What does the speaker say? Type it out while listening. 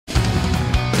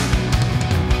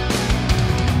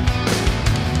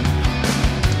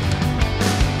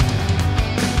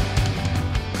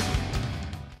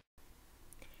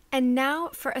And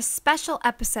now for a special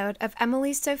episode of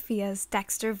Emily Sophia's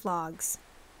Dexter Vlogs.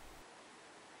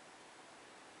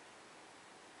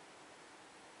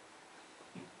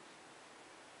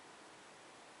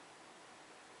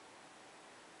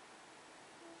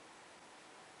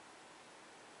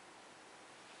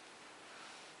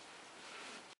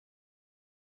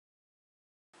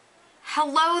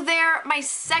 Hello there, my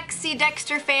sexy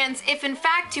Dexter fans. If in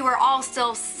fact you are all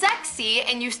still sexy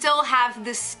and you still have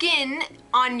the skin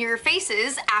on your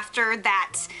faces after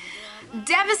that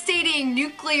devastating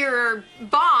nuclear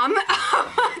bomb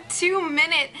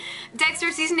 2-minute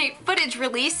Dexter Season 8 footage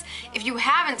release, if you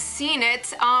haven't seen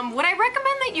it, would I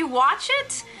recommend that you watch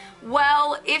it?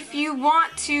 Well, if you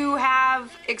want to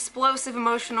have explosive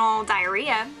emotional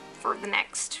diarrhea for the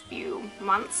next few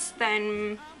months,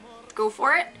 then go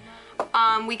for it.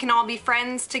 We can all be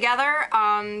friends together,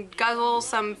 guzzle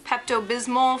some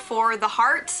Pepto-Bismol for the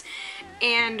heart,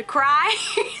 and cry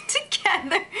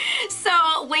together.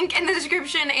 So, link in the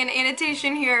description and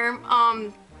annotation here.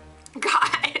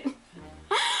 God.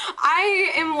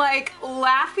 I am like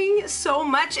laughing so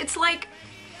much. It's like,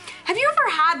 have you ever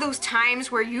had those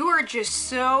times where you are just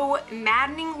so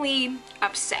maddeningly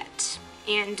upset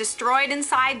and destroyed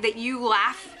inside that you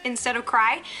laugh instead of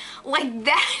cry? Like,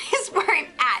 that is where I'm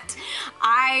at.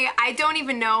 I don't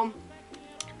even know.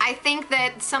 I think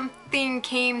that something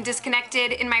came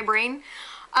disconnected in my brain.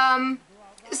 And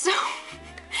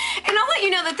I'll let you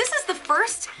know that this is the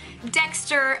first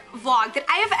Dexter vlog that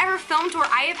I have ever filmed where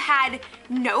I have had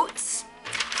notes.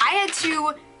 I had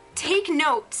to take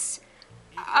notes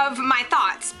of my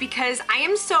thoughts because I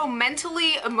am so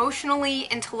mentally, emotionally,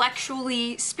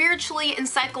 intellectually, spiritually, and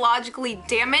psychologically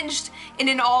damaged and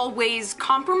in all ways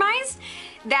compromised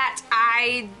that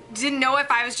I didn't know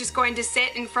if I was just going to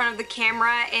sit in front of the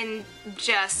camera and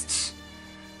just,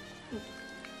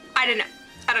 I don't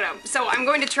know. So I'm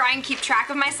going to try and keep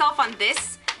track of myself on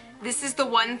this. This is the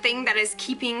one thing that is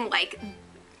keeping like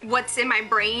what's in my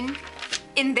brain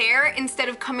in there instead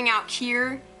of coming out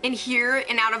here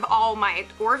and out of all my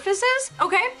orifices,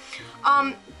 okay?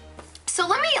 So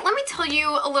let me tell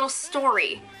you a little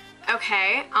story,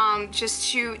 okay?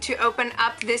 Just to open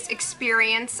up this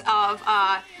experience of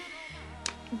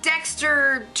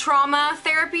Dexter trauma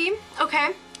therapy,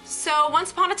 okay? So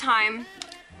once upon a time,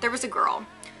 there was a girl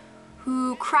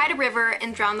who cried a river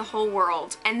and drowned the whole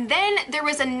world. And then there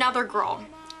was another girl,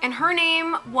 and her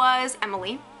name was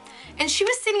Emily. And she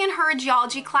was sitting in her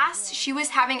geology class. She was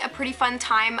having a pretty fun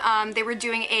time. They were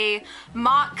doing a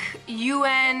mock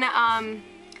UN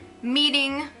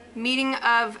meeting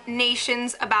of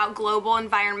nations about global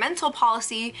environmental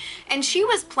policy, and she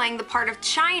was playing the part of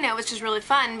China, which is really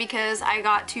fun because I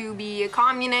got to be a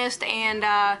communist and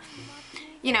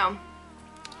you know,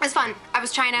 it was fun. I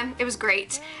was China, it was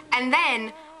great. And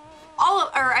then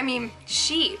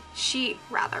she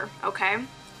rather, okay?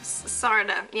 Sorry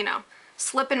to, you know,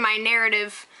 slip in my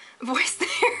narrative voice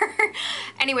there.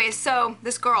 Anyway, so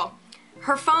this girl,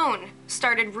 her phone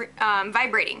started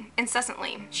vibrating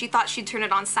incessantly. She thought she'd turn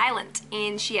it on silent,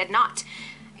 and she had not.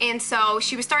 And so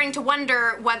she was starting to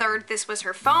wonder whether this was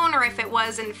her phone or if it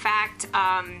was in fact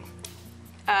a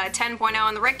 10.0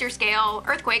 on the Richter scale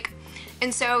earthquake.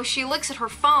 And so she looks at her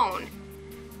phone,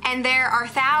 and there are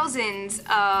thousands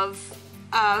of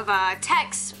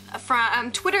texts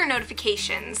from Twitter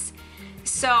notifications.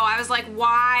 So I was like,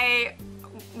 why,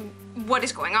 what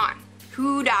is going on?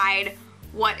 Who died?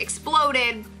 What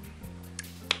exploded?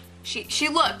 She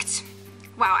looked.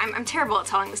 Wow, I'm terrible at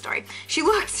telling the story. She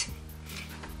looked,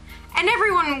 and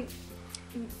everyone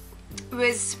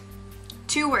was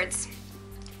 2 words.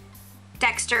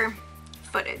 Dexter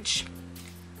footage.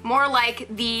 More like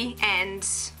the end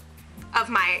of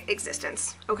my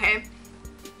existence, okay?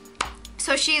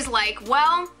 So she's like,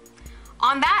 well,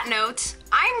 on that note,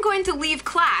 I'm going to leave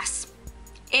class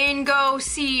and go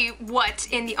see what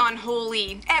in the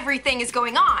unholy everything is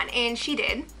going on. And she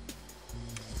did.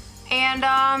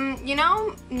 And, you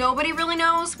know, nobody really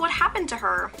knows what happened to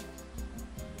her.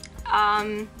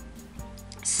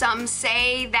 Some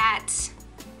say that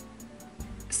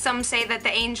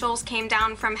the angels came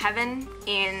down from heaven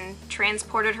and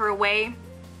transported her away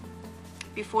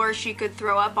before she could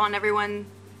throw up on everyone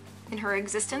in her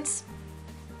existence.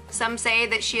 Some say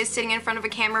that she is sitting in front of a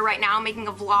camera right now making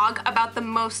a vlog about the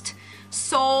most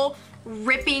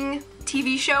soul-ripping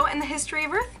TV show in the history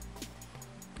of Earth.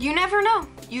 You never know.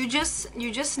 You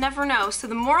just never know. So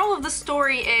the moral of the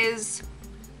story is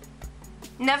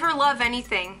never love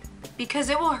anything because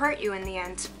it will hurt you in the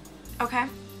end. Okay?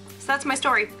 So that's my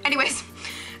story. Anyways,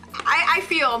 I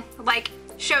feel like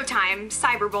Showtime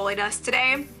cyberbullied us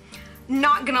today.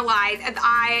 not gonna lie,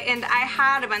 I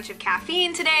had a bunch of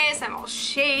caffeine today, so I'm all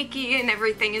shaky and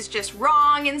everything is just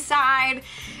wrong inside.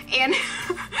 And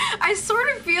I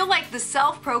sort of feel like the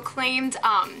self-proclaimed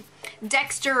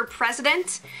Dexter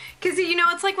president, because you know,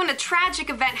 it's like when a tragic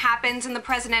event happens and the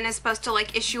president is supposed to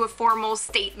like issue a formal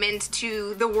statement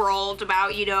to the world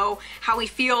about, you know, how he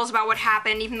feels about what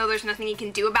happened, even though there's nothing he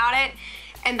can do about it.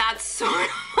 And that's sort of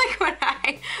like what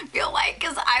I feel like,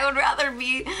 because I would rather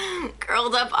be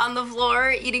curled up on the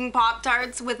floor eating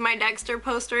Pop-Tarts with my Dexter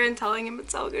poster and telling him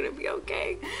it's all gonna be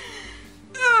okay.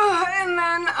 And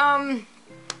then,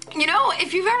 you know,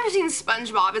 if you've ever seen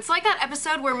SpongeBob, it's like that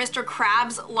episode where Mr.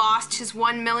 Krabs lost his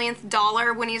 $1 millionth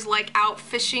when he's like out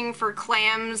fishing for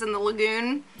clams in the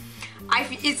lagoon.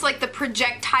 It's like the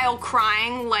projectile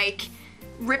crying, like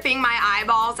ripping my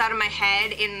eyeballs out of my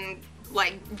head and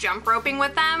like jump roping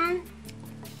with them.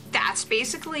 That's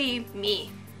basically me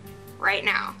right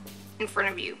now in front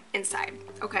of you inside,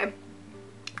 okay?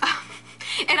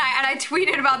 And I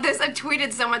tweeted about this. I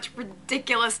tweeted so much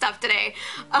ridiculous stuff today.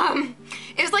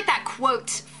 It was like that quote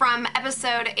from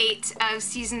episode 8 of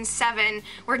season 7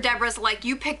 where Deborah's like,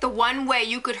 you picked the one way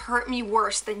you could hurt me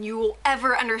worse than you will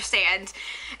ever understand.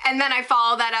 And then I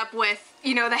followed that up with,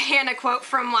 you know, the Hannah quote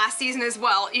from last season as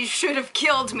well. You should have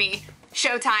killed me.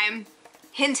 Showtime.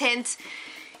 Hint, hint.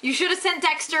 You should have sent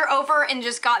Dexter over and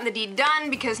just gotten the deed done,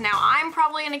 because now I'm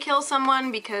probably gonna kill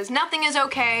someone because nothing is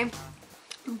okay.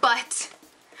 But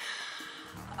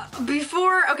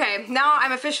okay, now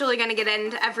I'm officially gonna get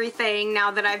into everything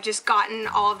now that I've just gotten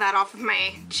all of that off of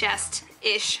my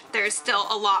chest-ish. There's still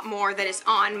a lot more that is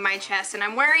on my chest, and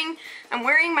I'm wearing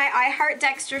my I Heart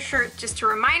Dexter shirt just to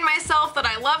remind myself that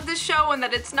I love this show and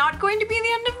that it's not going to be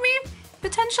the end of me,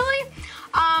 potentially.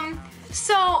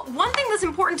 So one thing that's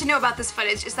important to know about this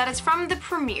footage is that it's from the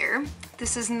premiere.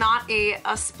 This is not a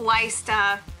spliced,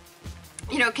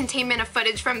 you know, containment of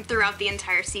footage from throughout the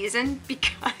entire season,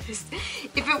 because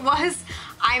if it was,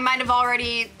 I might have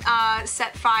already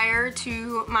set fire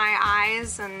to my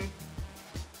eyes and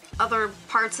other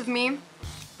parts of me.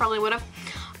 Probably would have.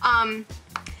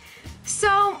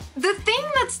 So the thing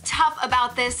that's tough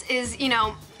about this is, you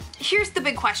know, here's the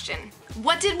big question.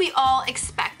 What did we all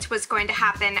expect was going to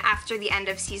happen after the end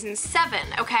of season 7,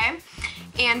 okay?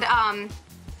 And,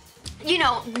 you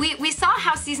know, we saw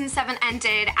how season 7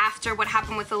 ended after what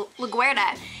happened with La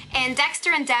Guerta, and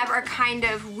Dexter and Deb are kind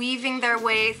of weaving their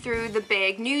way through the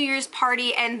big New Year's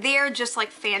party, and they're just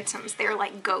like phantoms. They're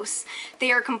like ghosts.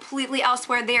 They are completely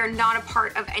elsewhere. They are not a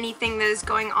part of anything that is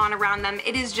going on around them.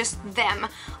 It is just them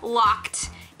locked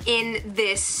in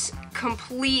this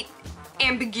complete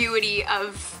ambiguity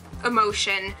of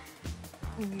emotion.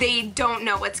 They don't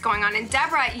know what's going on. And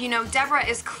Deborah, you know, Deborah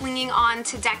is clinging on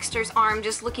to Dexter's arm,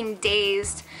 just looking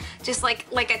dazed, just like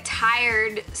a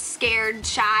tired, scared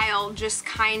child, just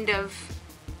kind of,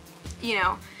 you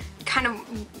know, kind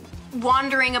of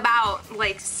wandering about,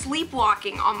 like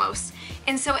sleepwalking almost.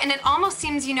 And so, and it almost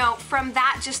seems, you know, from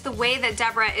that, just the way that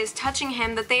Deborah is touching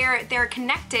him, that they're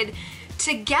connected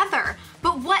together.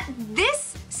 But what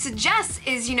this suggests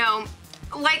is, you know,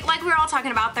 like we were all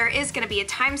talking about, there is going to be a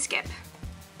time skip,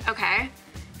 okay?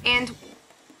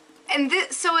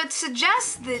 So it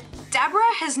suggests that Deborah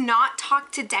has not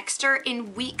talked to Dexter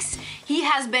in weeks. He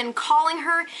has been calling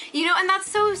her, you know, and that's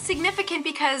so significant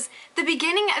because the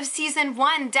beginning of season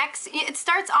 1, it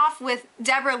starts off with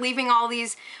Deborah leaving all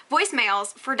these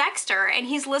voicemails for Dexter, and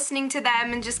he's listening to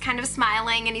them and just kind of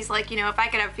smiling, and he's like, you know, if I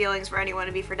could have feelings for anyone,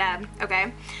 it'd be for Deb,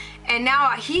 okay? And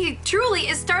now he truly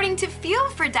is starting to feel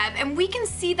for Deb, and we can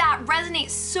see that resonate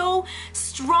so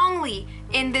strongly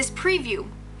in this preview.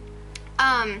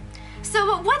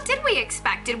 So what did we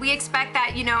expect? Did we expect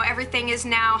that, you know, everything is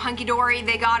now hunky-dory,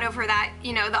 they got over that,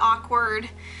 you know, the awkward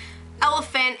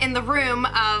elephant in the room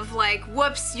of like,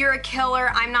 whoops, you're a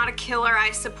killer, I'm not a killer, I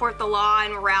support the law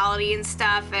and morality and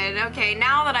stuff, and okay,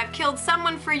 now that I've killed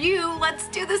someone for you, let's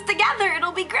do this together,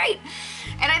 it'll be great.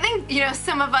 And I think, you know,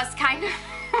 some of us kind of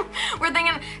we're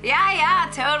thinking, yeah,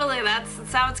 totally,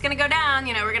 that's how it's gonna go down.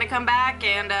 You know, we're gonna come back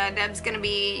and Deb's gonna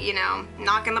be, you know,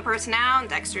 knocking the person out, and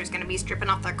Dexter's gonna be stripping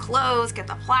off their clothes, get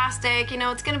the plastic, you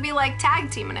know, it's gonna be like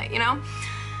tag teaming it, you know?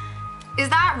 Is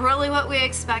that really what we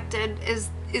expected? Is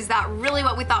that really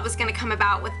what we thought was gonna come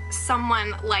about with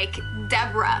someone like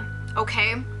Deborah,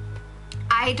 okay?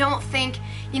 I don't think,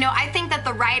 you know, I think that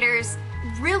the writers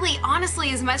really,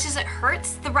 honestly, as much as it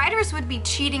hurts, the writers would be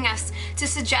cheating us to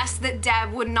suggest that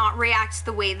Deb would not react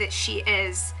the way that she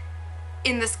is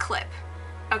in this clip,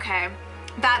 okay?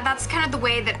 That's kind of the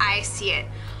way that I see it.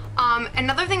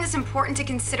 Another thing that's important to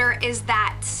consider is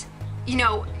that, you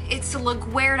know, it's La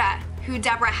Guerta, who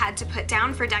Deborah had to put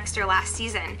down for Dexter last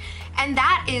season. And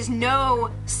that is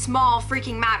no small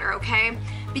freaking matter, okay?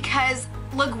 Because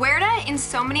LaGuerta, in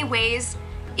so many ways,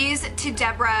 is to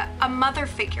Deborah a mother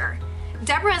figure.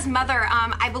 Deborah's mother,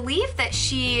 I believe that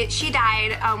she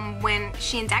died when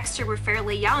she and Dexter were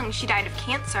fairly young. She died of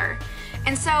cancer.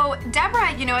 And so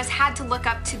Deborah, you know, has had to look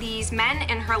up to these men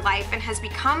in her life and has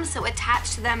become so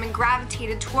attached to them and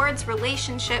gravitated towards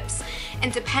relationships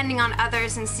and depending on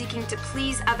others and seeking to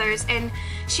please others. And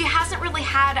she hasn't really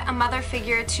had a mother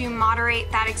figure to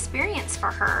moderate that experience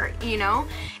for her, you know?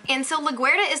 And so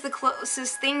LaGuerta is the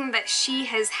closest thing that she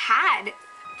has had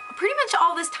pretty much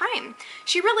all this time.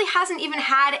 She really hasn't even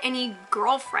had any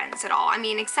girlfriends at all. I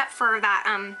mean, except for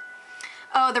that,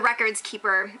 the records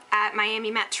keeper at Miami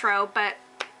Metro, but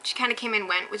she kind of came and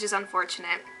went, which is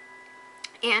unfortunate.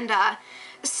 And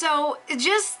so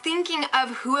just thinking of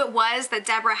who it was that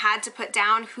Deborah had to put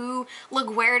down, who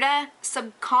LaGuerta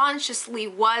subconsciously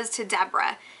was to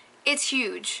Deborah, it's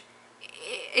huge.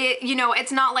 You know,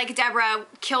 it's not like Deborah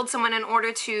killed someone in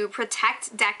order to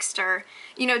protect Dexter,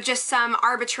 you know, just some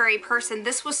arbitrary person.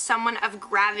 This was someone of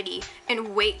gravity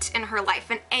and weight in her life,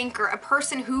 an anchor, a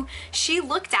person who she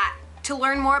looked at to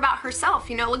learn more about herself.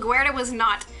 You know, LaGuerta was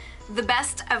not the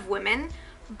best of women,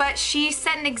 but she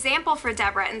set an example for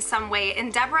Deborah in some way,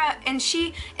 and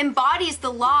she embodies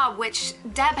the law which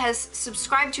Deb has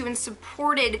subscribed to and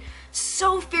supported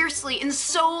so fiercely and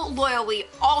so loyally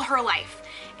all her life.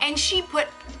 And she put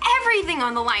everything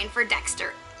on the line for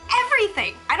Dexter.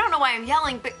 Everything. I don't know why I'm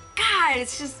yelling, but God,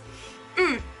 it's just,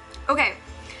 Okay,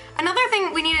 another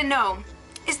thing we need to know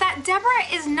is that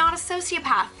Deborah is not a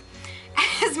sociopath.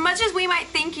 As much as we might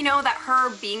think, you know, that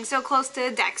her being so close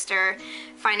to Dexter,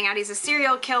 finding out he's a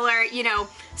serial killer, you know,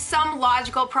 some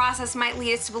logical process might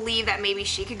lead us to believe that maybe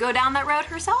she could go down that road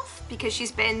herself because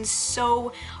she's been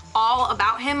so all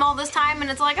about him all this time, and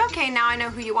it's like, okay, now I know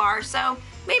who you are, so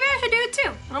maybe I should do it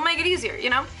too. It'll make it easier, you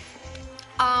know?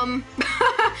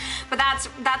 But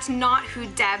that's not who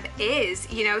Deb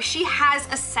is, you know? She has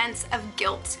a sense of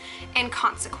guilt and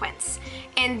consequence,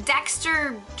 and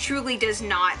Dexter truly does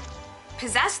not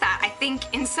possess that. I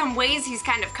think in some ways he's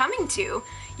kind of coming to,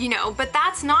 you know, but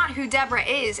that's not who Deborah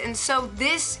is. And so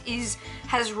this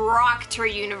has rocked her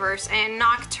universe and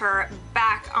knocked her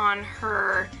back on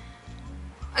her,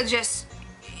 it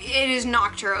has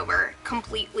knocked her over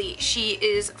completely. She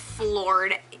is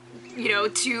floored, you know,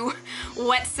 to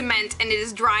wet cement, and it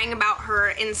is drying about her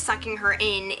and sucking her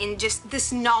in just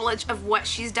this knowledge of what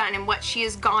she's done and what she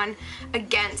has gone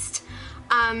against.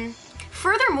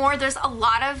 Furthermore, there's a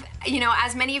lot of, you know,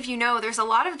 as many of you know, there's a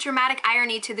lot of dramatic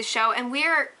irony to the show, and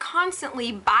we're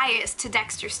constantly biased to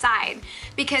Dexter's side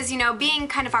because, you know, being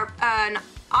kind of an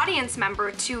audience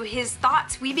member to his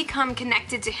thoughts, we become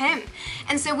connected to him.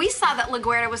 And so we saw that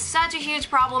LaGuerta was such a huge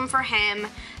problem for him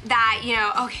that, you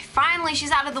know, okay, finally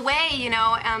she's out of the way, you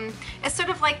know. It's sort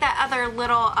of like that other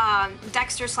little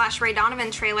Dexter / Ray Donovan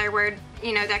trailer where,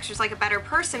 you know, Dexter's like a better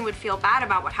person would feel bad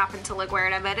about what happened to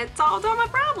LaGuerta, but it's all drama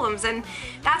problems. And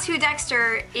that's who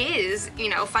Dexter is, you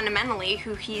know, fundamentally,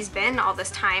 who he's been all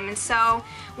this time. And so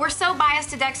we're so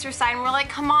biased to Dexter's side, and we're like,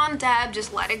 come on, Deb,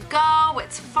 just let it go.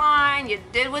 It's fine. You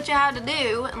did what you had to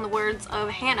do, in the words of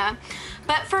Hannah.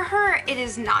 But for her, it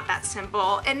is not that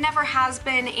simple. It never has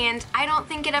been, and I don't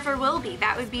think it ever will be.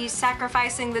 That would be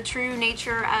sacrificing the true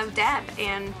nature of Deb,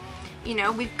 and you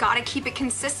know, we've got to keep it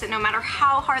consistent no matter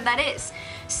how hard that is.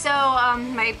 So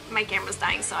my camera's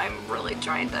dying, so I'm really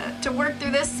trying to work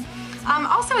through this.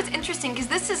 Also, it's interesting because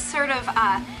this is sort of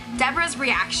Deborah's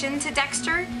reaction to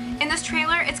Dexter in this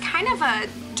trailer. It's kind of a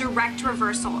direct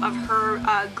reversal of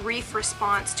her grief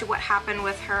response to what happened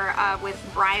with her with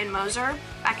Brian Moser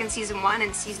back in season 1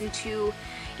 and season 2.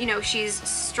 You know, she's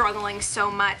struggling so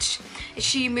much.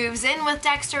 She moves in with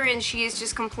Dexter and she is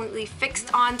just completely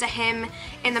fixed onto him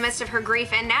in the midst of her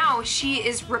grief, and now she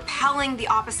is repelling the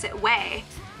opposite way,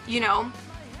 you know?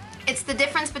 It's the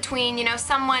difference between, you know,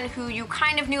 someone who you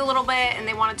kind of knew a little bit and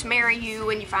they wanted to marry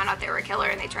you and you found out they were a killer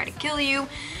and they tried to kill you,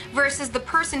 versus the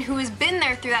person who has been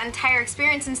there through that entire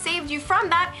experience and saved you from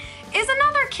that is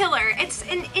another killer. It's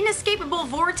an inescapable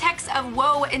vortex of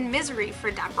woe and misery for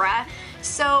Deborah.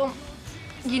 So,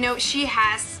 you know, she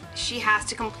has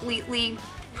to completely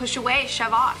push away,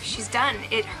 shove off. She's done.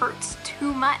 It hurts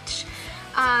too much.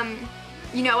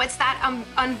 You know, it's that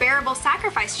unbearable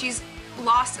sacrifice. She's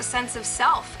lost a sense of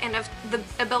self and of the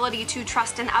ability to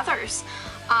trust in others.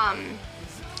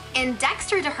 And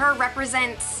Dexter to her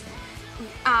represents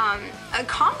a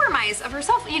compromise of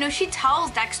herself. You know, she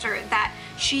tells Dexter that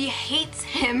she hates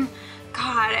him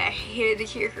God, I hated to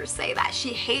hear her say that. She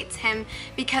hates him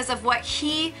because of what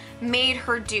he made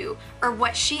her do, or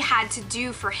what she had to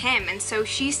do for him. And so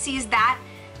she sees that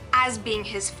as being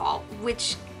his fault,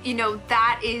 which, you know,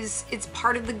 it's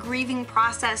part of the grieving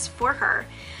process for her.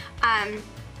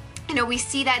 You know, we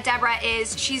see that Deborah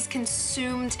she's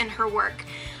consumed in her work.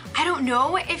 I don't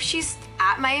know if she's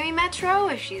at Miami Metro,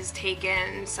 if she's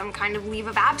taken some kind of leave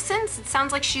of absence. It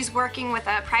sounds like she's working with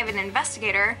a private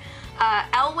investigator,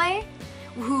 Elway,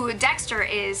 who Dexter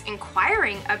is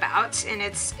inquiring about, and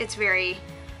it's very,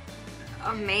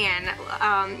 oh man,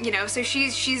 you know, so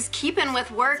she's keeping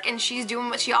with work, and she's doing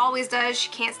what she always does. She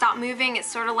can't stop moving.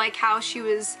 It's sort of like how she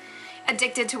was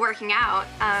addicted to working out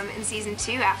in season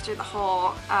 2 after the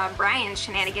whole Brian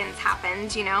shenanigans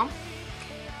happened, you know.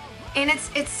 And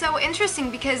it's so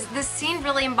interesting because this scene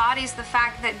really embodies the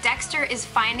fact that Dexter is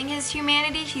finding his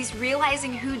humanity. He's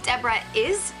realizing who Deborah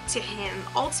is to him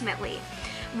ultimately,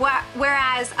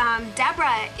 whereas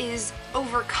Deborah is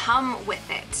overcome with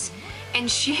it.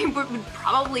 And she would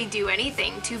probably do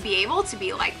anything to be able to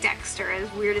be like Dexter,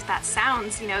 as weird as that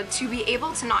sounds, you know, to be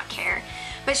able to not care.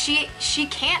 But she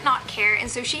can't not care, and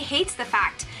so she hates the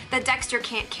fact that Dexter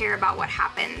can't care about what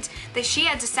happened, that she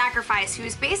had to sacrifice who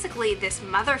is basically this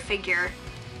mother figure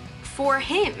for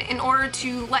him in order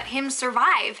to let him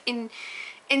survive. And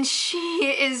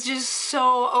she is just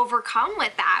so overcome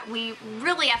with that. We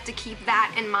really have to keep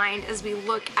that in mind as we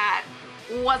look at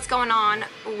what's going on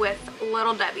with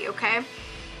little Debbie, okay?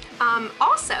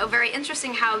 Also, very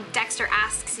interesting how Dexter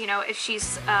asks, you know, if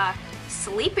she's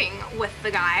sleeping with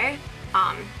the guy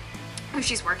who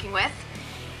she's working with.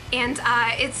 And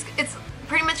it's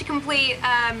pretty much a complete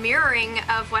mirroring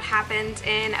of what happened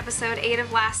in episode 8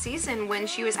 of last season when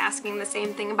she was asking the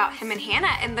same thing about him and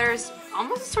Hannah, and there's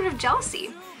almost sort of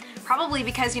jealousy. Probably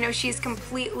because, you know, she's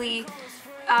completely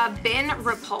been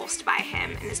repulsed by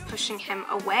him and is pushing him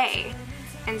away.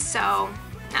 And so,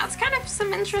 now it's kind of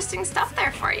some interesting stuff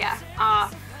there for you.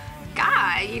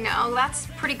 God, you know, that's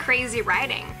pretty crazy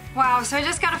writing. Wow, so I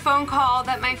just got a phone call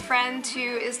that my friend who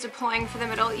is deploying for the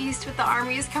Middle East with the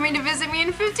Army is coming to visit me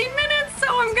in 15 minutes, so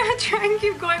I'm gonna try and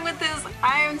keep going with this.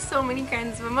 I am so many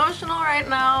kinds of emotional right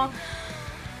now.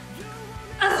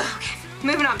 Ugh, okay,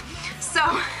 moving on. So,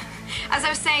 as I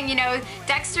was saying, you know,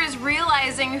 Dexter's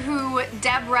realizing who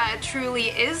Deborah truly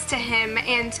is to him,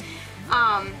 and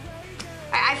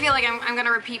I feel like I'm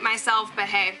gonna repeat myself, but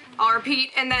hey, I'll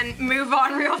repeat and then move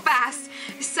on real fast.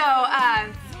 So,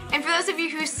 and for those of you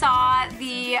who saw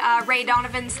the Ray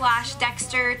Donovan /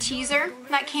 Dexter teaser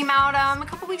that came out a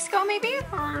couple weeks ago maybe,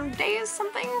 or days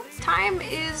something, time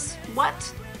is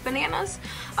what? Bananas?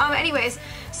 Anyways,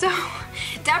 so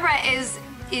Deborah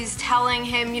is telling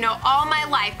him, you know, all my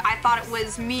life I thought it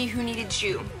was me who needed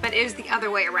you, but it was the other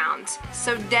way around.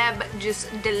 So Deb just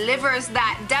delivers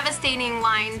that devastating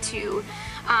line to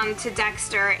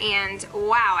Dexter, and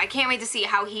wow, I can't wait to see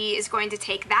how he is going to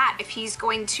take that, if he's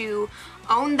going to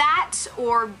own that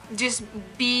or just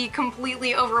be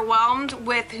completely overwhelmed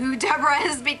with who Deborah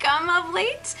has become of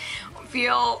late.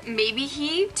 Maybe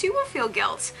he too will feel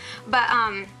guilt. But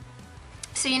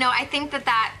so, you know, I think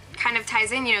that kind of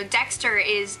ties in. You know, Dexter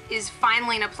is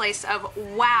finally in a place of,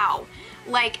 wow,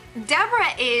 like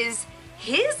Deborah is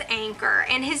his anchor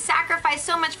and his sacrificed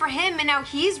so much for him, and now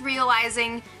he's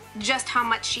realizing just how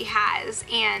much she has.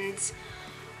 And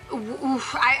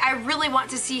oof, I really want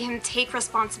to see him take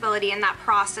responsibility in that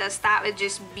process. That would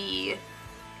just be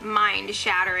mind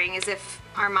shattering, as if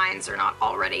our minds are not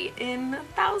already in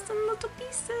 1,000 little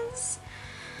pieces.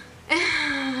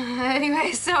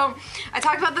 Anyway, so I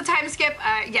talked about the time skip.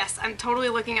 Yes, I'm totally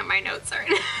looking at my notes right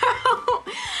now.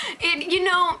 And you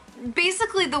know,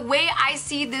 basically the way I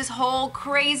see this whole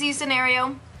crazy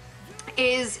scenario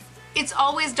is it's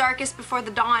always darkest before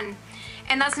the dawn.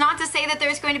 And that's not to say that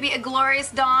there's going to be a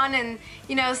glorious dawn and,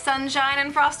 you know, sunshine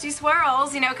and frosty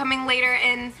swirls, you know, coming later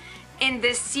in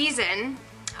this season,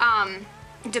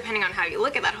 depending on how you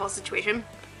look at that whole situation.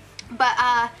 But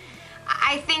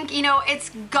I think, you know, it's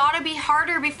gotta be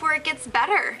harder before it gets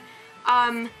better.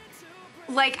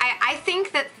 Like, I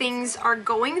think that things are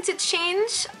going to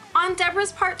change on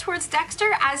Deborah's part towards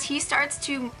Dexter as he starts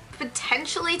to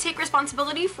potentially take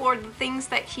responsibility for the things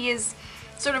that he has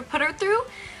sort of put her through.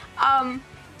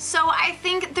 So I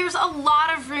think there's a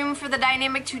lot of room for the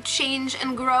dynamic to change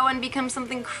and grow and become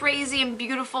something crazy and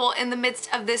beautiful in the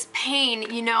midst of this pain,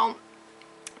 you know.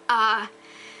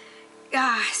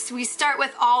 So we start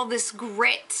with all this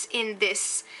grit in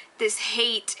this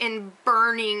hate and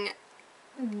burning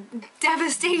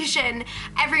devastation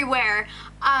everywhere.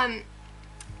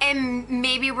 and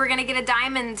maybe we're gonna get a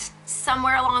diamond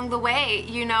somewhere along the way,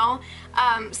 you know?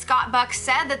 Scott Buck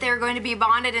said that they were going to be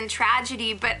bonded in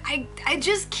tragedy, but I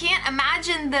just can't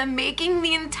imagine them making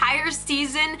the entire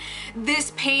season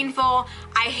this painful.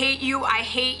 I hate you,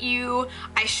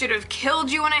 I should have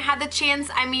killed you when I had the chance.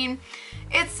 I mean,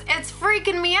 it's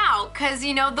freaking me out, because,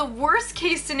 you know, the worst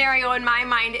case scenario in my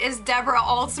mind is Deborah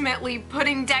ultimately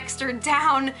putting Dexter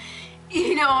down,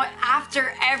 you know,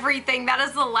 after everything. That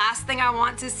is the last thing I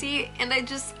want to see, and I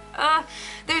just,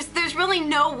 there's really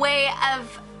no way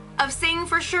of saying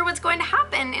for sure what's going to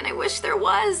happen, and I wish there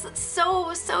was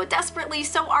so desperately,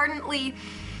 so ardently.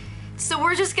 So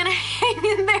we're just gonna hang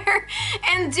in there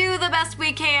and do the best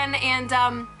we can, and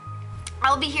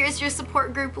I'll be here as your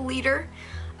support group leader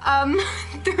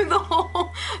through the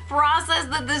whole process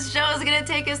that this show is gonna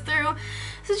take us through.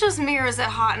 This is just me, or is it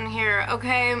hot in here?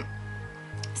 Okay,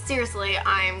 seriously,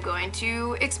 I'm going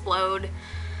to explode.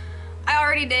 I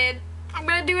already did. I'm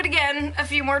gonna do it again a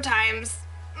few more times.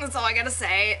 That's all I gotta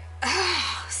say.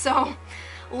 So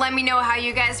let me know how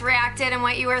you guys reacted and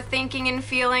what you were thinking and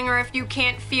feeling, or if you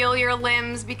can't feel your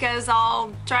limbs, because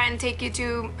I'll try and take you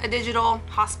to a digital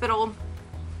hospital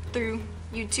through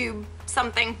YouTube,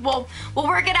 something. We'll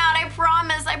work it out, I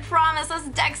promise. Us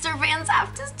Dexter fans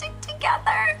have to stick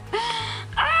together.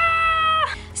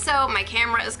 So my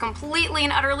camera is completely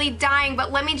and utterly dying,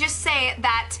 but let me just say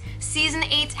that Season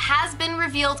 8 has been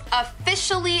revealed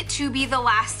officially to be the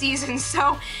last season.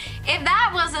 So if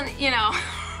that wasn't, you know,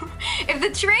 if the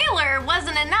trailer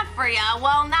wasn't enough for you,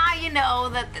 well, now you know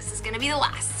that this is gonna be the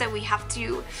last. So we have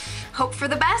to hope for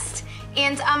the best.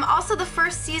 And also the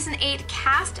first Season 8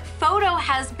 cast photo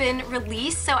has been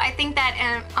released, so I think that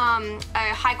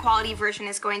a high quality version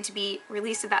is going to be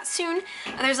released of that soon.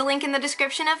 There's a link in the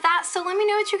description of that, so let me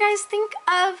know what you guys think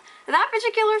of that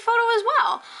particular photo as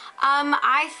well.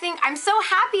 I'm so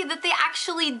happy that they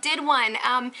actually did one,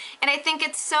 and I think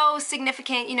it's so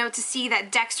significant, you know, to see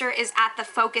that Dexter is at the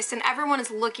focus and everyone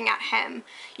is looking at him.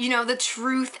 You know, the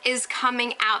truth is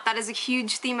coming out. That is a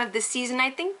huge theme of this season, I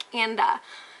think, and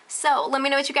so let me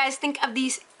know what you guys think of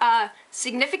the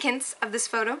significance of this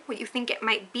photo, what you think it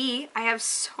might be. I have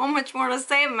so much more to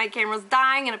say, but my camera's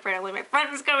dying, and apparently my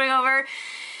friend is coming over.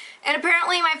 And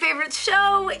apparently my favorite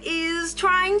show is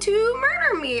trying to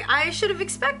murder me. I should have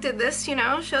expected this, you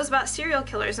know, shows about serial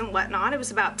killers and whatnot. It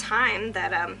was about time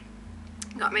that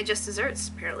got my just desserts,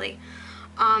 apparently.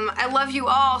 I love you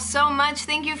all so much.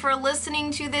 Thank you for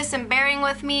listening to this and bearing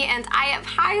with me, and I have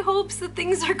high hopes that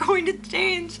things are going to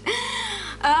change.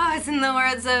 Oh, it's in the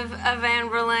words of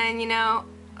Anberlin, you know.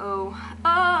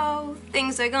 Oh,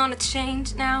 things are gonna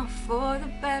change now for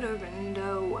the better, and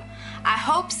oh, I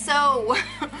hope so.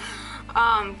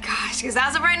 Gosh, because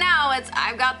as of right now,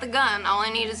 I've got the gun. All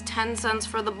I need is 10 cents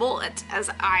for the bullet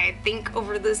as I think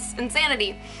over this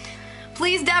insanity.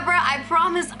 Please, Deborah, I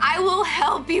promise I will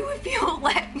help you if you'll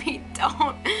let me.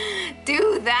 Don't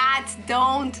do that.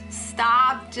 Don't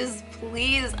stop. Just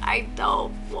please. I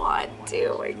don't want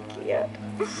to. I can't.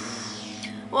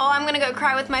 Well, I'm gonna go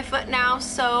cry with my foot now,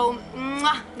 so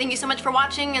thank you so much for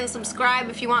watching, and subscribe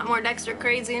if you want more Dexter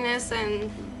craziness,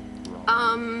 and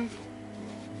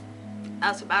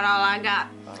that's about all I got.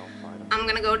 I'm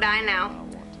gonna go die now.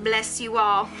 Bless you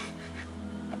all.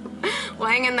 Well,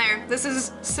 hang in there. This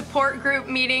is support group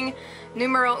meeting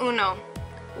numero uno.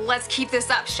 Let's keep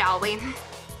this up, shall we?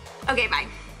 Okay, bye.